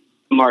see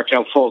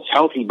Markelle Fultz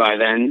healthy by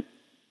then,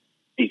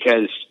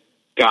 because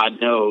God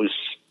knows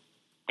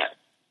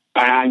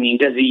I mean,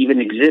 does he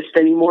even exist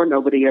anymore?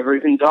 Nobody ever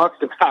even talks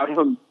about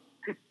him.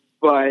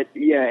 But,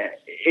 yeah,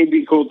 it'd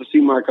be cool to see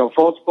Markelle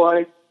Fultz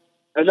play.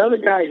 Another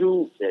guy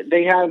who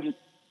they have,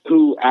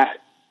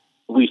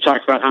 we've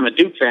talked about, I'm a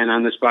Duke fan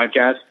on this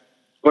podcast,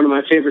 one of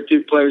my favorite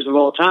Duke players of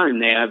all time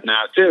they have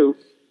now, too,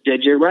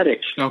 JJ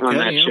Redick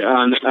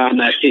on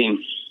that team.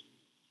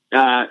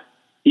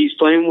 He's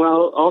playing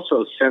well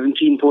also,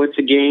 17 points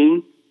a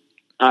game.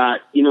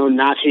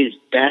 Not his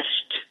best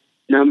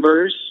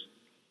numbers.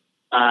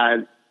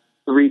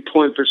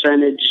 3-point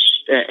percentage,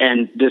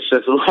 and this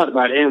says a lot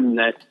about him,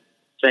 that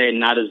saying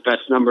not his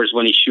best numbers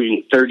when he's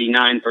shooting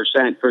 39%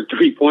 for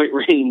 3-point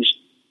range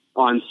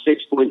on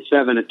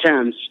 6.7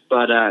 attempts,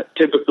 but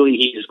typically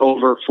he's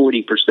over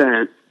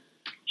 40%.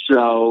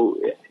 So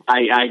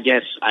I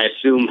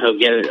assume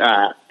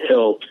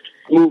he'll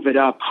move it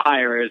up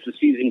higher as the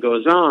season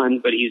goes on,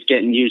 but he's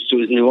getting used to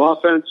his new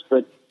offense.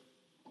 But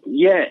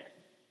yeah,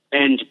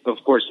 and of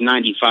course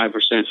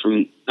 95%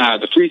 from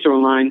the free throw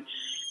line.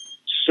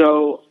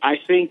 So I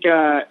think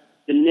the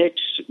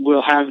Knicks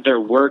will have their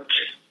work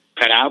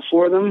cut out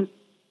for them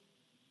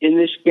in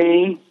this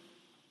game.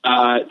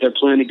 They're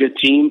playing a good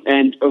team.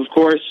 And, of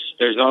course,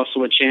 there's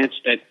also a chance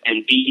that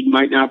Embiid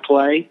might not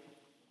play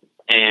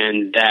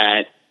and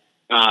that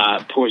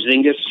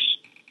Porzingis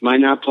might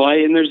not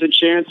play, and there's a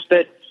chance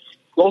that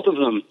both of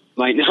them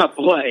might not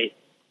play.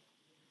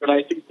 But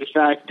I think the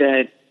fact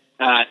that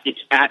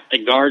it's at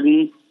the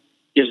Garden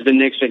gives the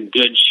Knicks a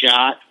good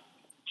shot.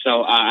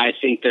 So I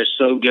think they're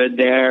so good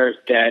there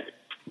that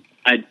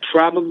I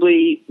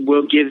probably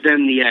will give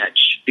them the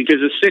edge. Because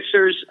the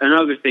Sixers,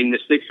 another thing, the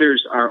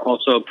Sixers are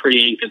also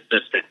pretty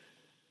inconsistent.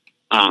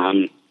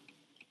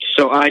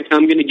 So I'm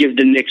going to give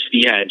the Knicks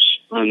the edge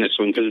on this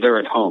one because they're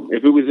at home.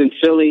 If it was in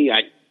Philly,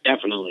 I'd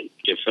definitely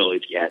give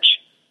Philly the edge.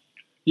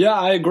 Yeah,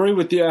 I agree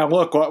with you. And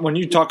look, when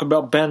you talk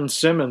about Ben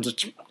Simmons,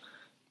 it's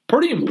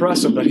pretty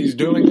impressive that he's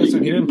doing this,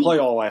 and he didn't play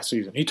all last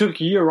season. He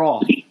took a year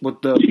off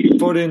with the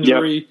foot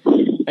injury,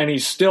 and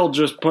he's still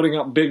just putting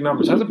up big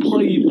numbers. Hasn't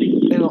played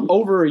in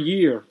over a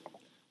year,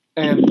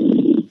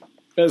 and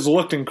has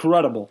looked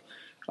incredible.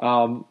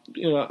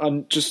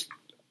 Just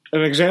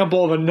an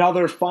example of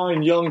another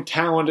fine, young,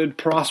 talented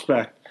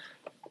prospect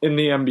in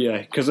the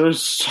NBA, because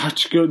there's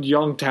such good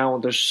young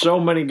talent. There's so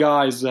many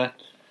guys that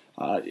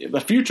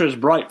the future is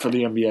bright for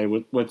the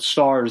NBA with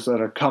stars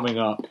that are coming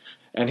up,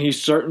 and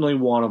he's certainly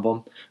one of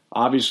them.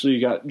 Obviously,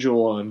 you got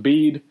Joel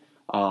Embiid.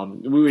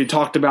 We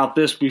talked about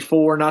this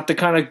before, not to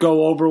kind of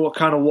go over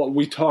what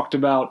we talked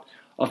about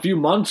a few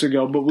months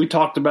ago, but we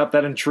talked about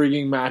that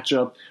intriguing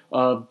matchup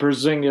of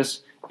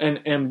Porzingis and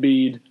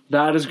Embiid.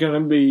 That is going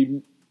to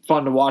be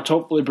fun to watch.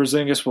 Hopefully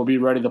Porzingis will be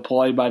ready to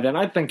play by then.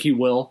 I think he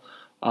will.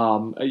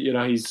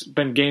 He's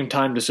been game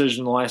time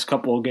decision the last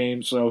couple of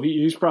games, so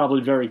he's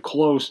probably very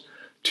close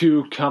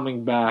to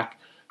coming back.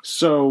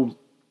 So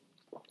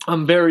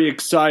I'm very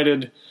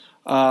excited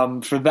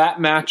for that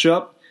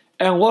matchup.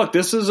 And look,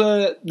 this is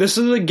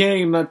a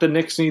game that the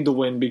Knicks need to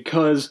win,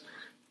 because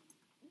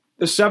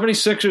the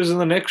 76ers and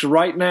the Knicks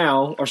right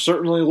now are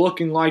certainly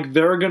looking like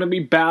they're going to be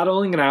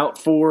battling it out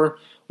for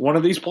one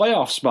of these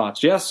playoff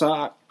spots. Yes,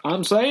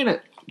 I'm saying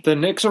it. The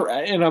Knicks are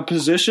in a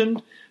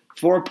position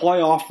for a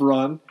playoff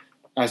run.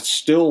 It's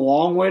still a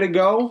long way to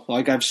go.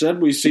 Like I've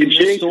said, we've seen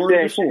this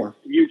story before.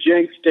 You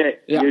jinxed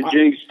it. Yeah, you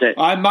jinxed it.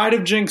 I might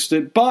have jinxed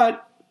it,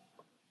 but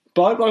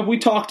like we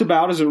talked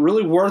about, is it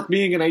really worth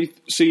being an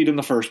 8th seed in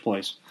the first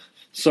place?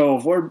 So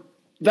if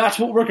that's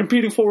what we're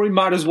competing for, we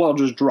might as well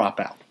just drop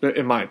out,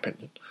 in my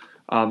opinion.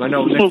 I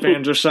know Knicks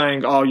fans are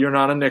saying, oh, you're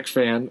not a Knicks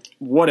fan.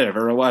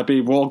 Whatever.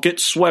 We'll get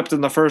swept in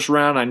the first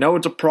round. I know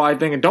it's a pride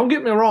thing. And don't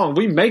get me wrong,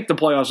 we make the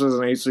playoffs as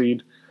an 8th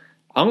seed.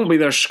 I'm going to be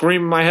there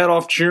screaming my head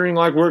off, cheering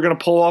like we're going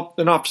to pull up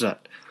an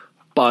upset.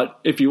 But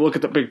if you look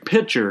at the big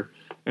picture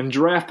and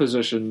draft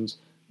positions,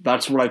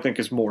 that's what I think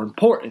is more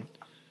important.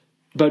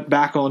 But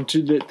back on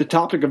to the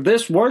topic of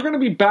this, we're going to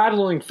be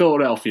battling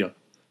Philadelphia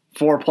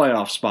for a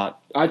playoff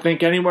spot. I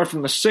think anywhere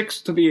from the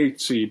 6th to the 8th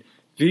seed.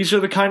 These are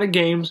the kind of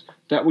games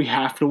that we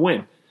have to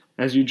win.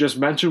 As you just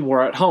mentioned,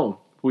 we're at home.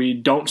 We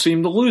don't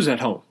seem to lose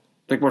at home.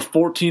 I think we're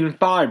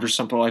 14-5 or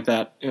something like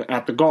that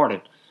at the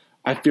Garden.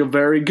 I feel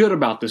very good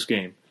about this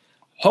game.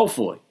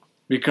 Hopefully.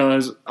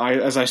 Because,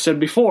 as I said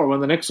before, when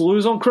the Knicks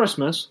lose on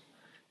Christmas,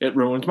 it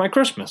ruins my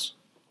Christmas.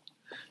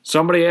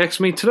 Somebody asked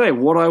me today,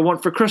 what do I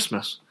want for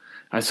Christmas?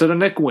 I said a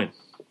Knick win.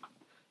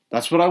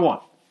 That's what I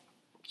want.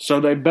 So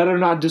they better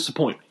not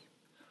disappoint me,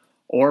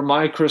 or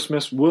my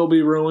Christmas will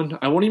be ruined.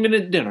 I won't even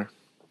eat dinner.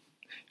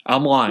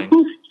 I'm lying.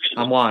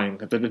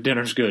 The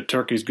dinner's good.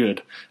 Turkey's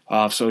good.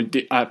 So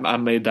I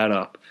made that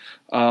up.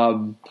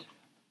 And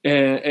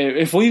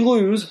if we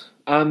lose,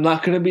 I'm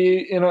not going to be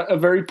in a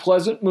very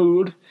pleasant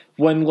mood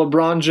when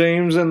LeBron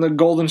James and the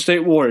Golden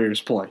State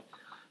Warriors play.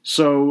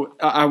 So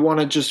I want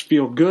to just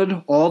feel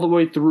good all the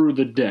way through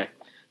the day.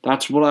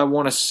 That's what I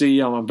want to see.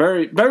 I'm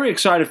very, very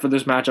excited for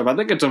this matchup. I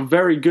think it's a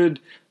very good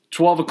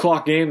 12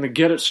 o'clock game to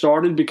get it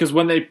started, because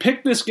when they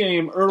picked this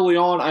game early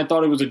on, I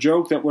thought it was a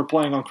joke that we're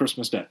playing on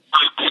Christmas Day.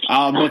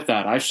 I'll admit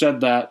that. I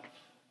said that.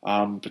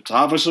 It's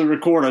obviously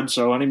recorded,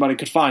 so anybody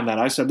could find that.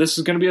 I said this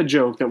is going to be a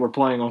joke that we're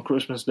playing on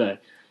Christmas Day.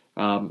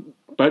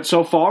 But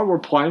so far, we're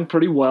playing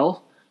pretty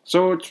well.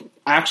 So it's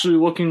actually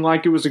looking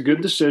like it was a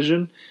good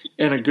decision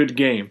and a good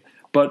game.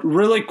 But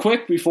really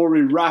quick, before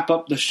we wrap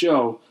up the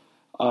show,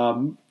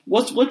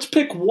 let's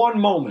pick one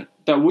moment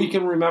that we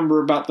can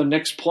remember about the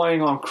Knicks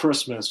playing on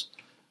Christmas.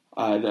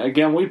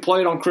 Again, we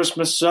played on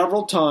Christmas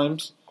several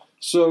times.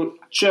 So,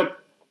 Chip,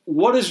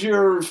 what is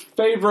your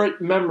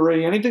favorite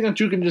memory, anything that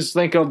you can just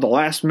think of, the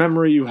last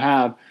memory you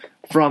have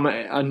from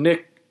a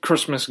Knicks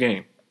Christmas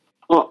game?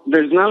 Well,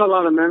 there's not a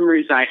lot of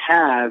memories I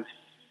have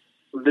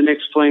of the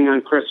Knicks playing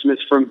on Christmas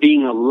from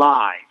being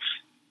alive.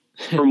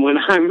 From when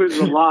I was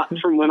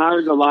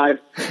alive,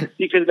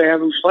 because they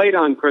haven't played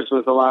on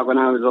Christmas a lot when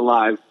I was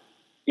alive.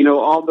 You know,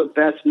 all the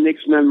best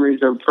Knicks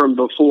memories are from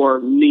before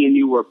me and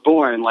you were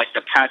born, like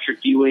the Patrick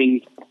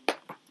Ewing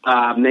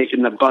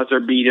making the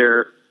buzzer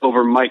beater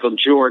over Michael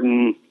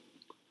Jordan.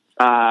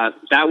 That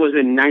was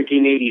in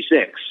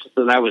 1986,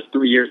 so that was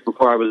 3 years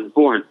before I was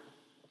born.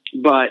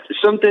 But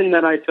something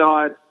that I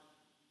thought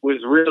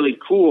was really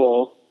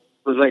cool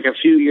was like a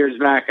few years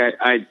back,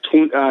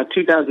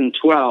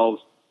 2012,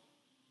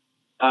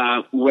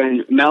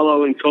 when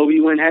Melo and Kobe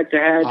went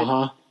head-to-head.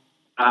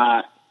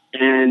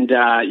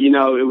 You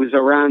know, it was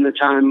around the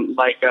time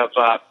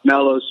of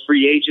Melo's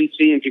free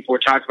agency, and people were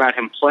talking about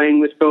him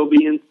playing with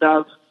Kobe and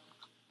stuff.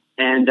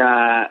 And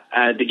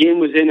the game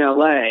was in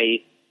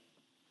L.A.,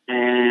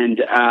 and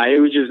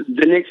it was just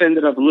the Knicks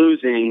ended up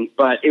losing.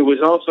 But it was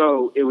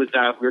we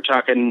were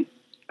talking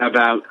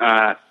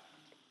about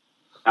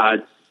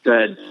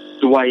the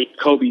Dwight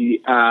Kobe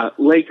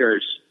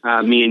Lakers,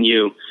 me and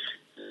you,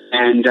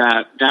 and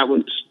that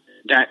was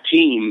that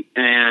team,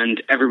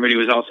 and everybody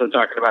was also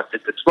talking about the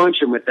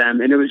dysfunction with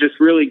them, and it was just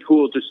really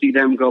cool to see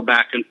them go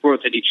back and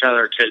forth at each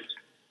other, because,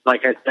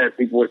 like I said,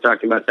 people were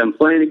talking about them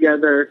playing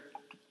together,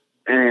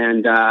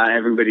 and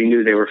everybody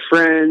knew they were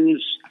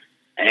friends,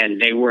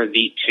 and they were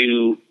the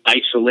two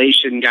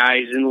isolation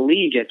guys in the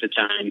league at the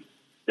time,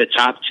 the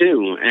top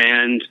two,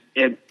 and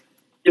it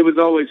was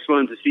always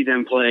fun to see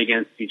them play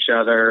against each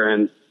other,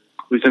 and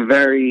it was a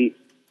very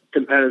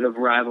competitive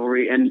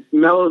rivalry. And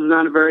Melo's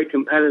not a very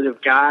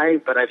competitive guy,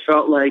 but I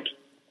felt like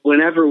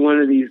whenever one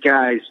of these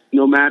guys,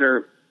 no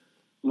matter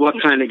what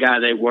kind of guy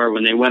they were,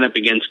 when they went up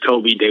against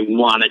Kobe, they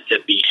wanted to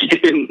beat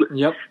him.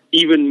 Yep.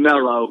 Even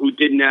Melo, who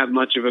didn't have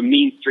much of a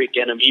mean streak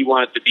in him, he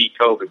wanted to beat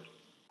Kobe.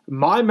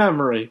 My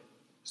memory,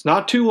 it's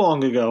not too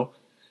long ago,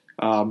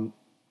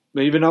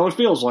 even though it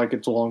feels like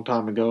it's a long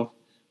time ago,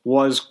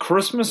 was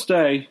Christmas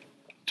Day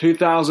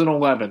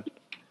 2011.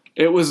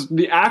 It was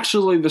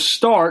actually the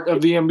start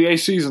of the NBA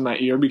season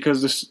that year,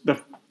 because the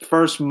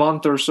first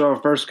month or so,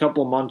 first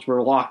couple of months were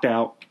locked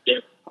out.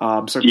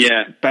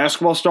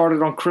 Basketball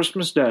started on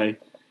Christmas Day,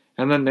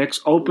 and the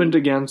Knicks opened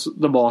against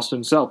the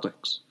Boston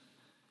Celtics.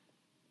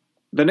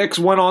 The Knicks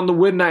went on to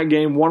win that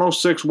game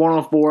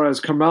 106-104 as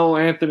Carmelo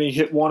Anthony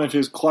hit one of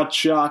his clutch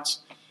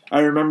shots.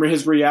 I remember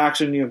his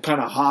reaction, kind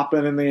of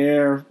hopping in the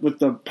air with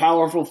the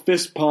powerful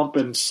fist pump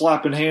and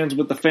slapping hands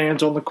with the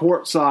fans on the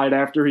court side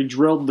after he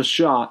drilled the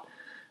shot.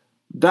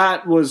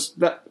 That's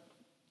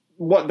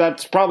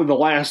probably the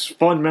last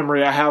fun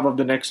memory I have of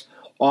the Knicks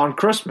on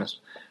Christmas.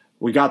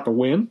 We got the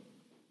win.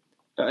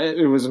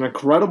 It was an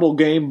incredible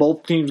game,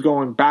 both teams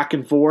going back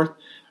and forth.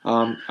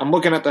 I'm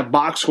looking at the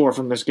box score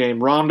from this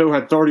game. Rondo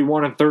had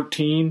 31 and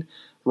 13.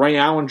 Ray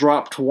Allen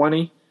dropped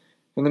 20.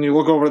 And then you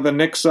look over the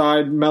Knicks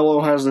side,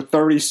 Melo has the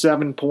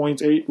 37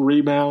 points, 8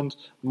 rebounds.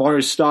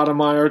 Marius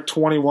Stoudemire,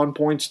 21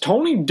 points.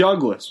 Tony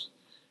Douglas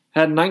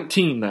had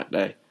 19 that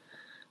day.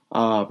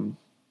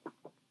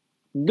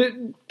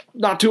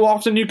 Not too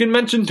often you can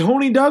mention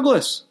Tony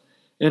Douglas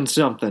in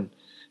something.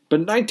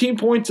 But 19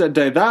 points that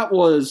day, that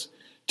was,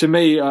 to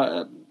me,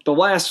 the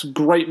last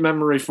great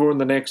memory for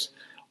the Knicks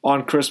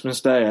on Christmas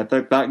Day. I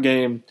think that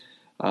game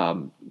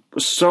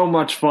was so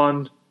much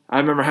fun. I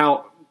remember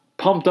how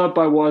pumped up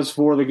I was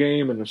for the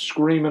game and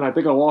screaming. I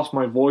think I lost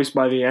my voice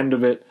by the end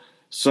of it.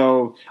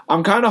 So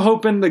I'm kind of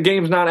hoping the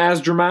game's not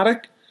as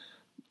dramatic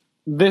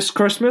this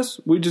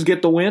Christmas. We just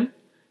get the win.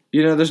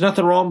 There's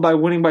nothing wrong by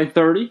winning by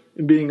 30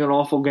 and being an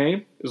awful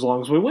game as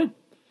long as we win.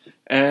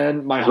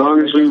 And my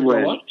heart rate doesn't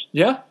go up.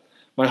 Yeah,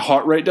 my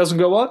heart rate doesn't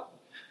go up.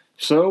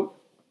 So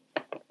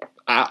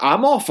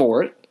I'm all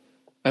for it.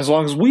 As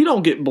long as we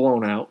don't get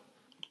blown out,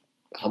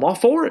 I'm all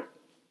for it.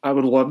 I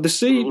would love to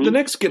see the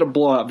Knicks get a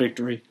blowout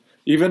victory.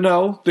 Even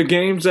though the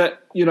games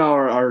that,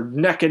 are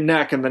neck and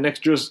neck and the Knicks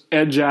just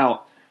edge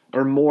out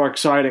are more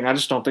exciting, I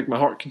just don't think my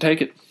heart can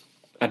take it.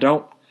 I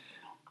don't.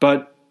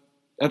 But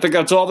I think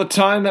that's all the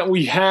time that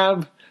we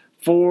have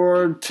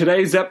for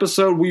today's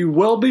episode. We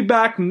will be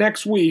back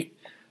next week.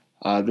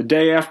 The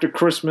day after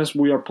Christmas,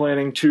 we are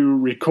planning to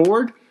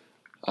record.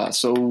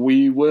 So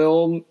we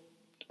will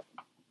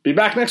be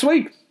back next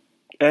week.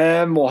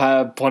 And we'll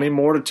have plenty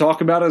more to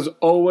talk about as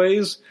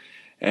always.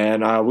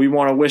 And we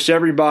want to wish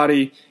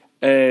everybody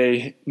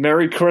a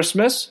Merry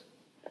Christmas.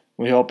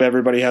 We hope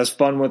everybody has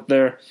fun with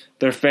their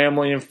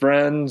family and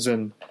friends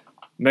and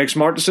make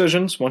smart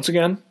decisions. Once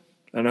again,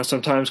 I know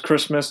sometimes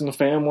Christmas and the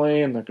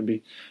family, and there could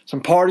be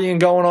some partying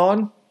going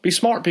on. Be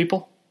smart,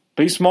 people.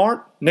 Be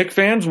smart. Knicks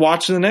fans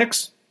watching the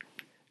Knicks.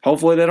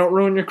 Hopefully they don't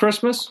ruin your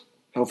Christmas.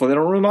 Hopefully they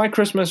don't ruin my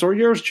Christmas or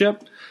yours,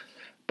 Chip.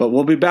 But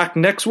we'll be back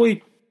next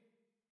week.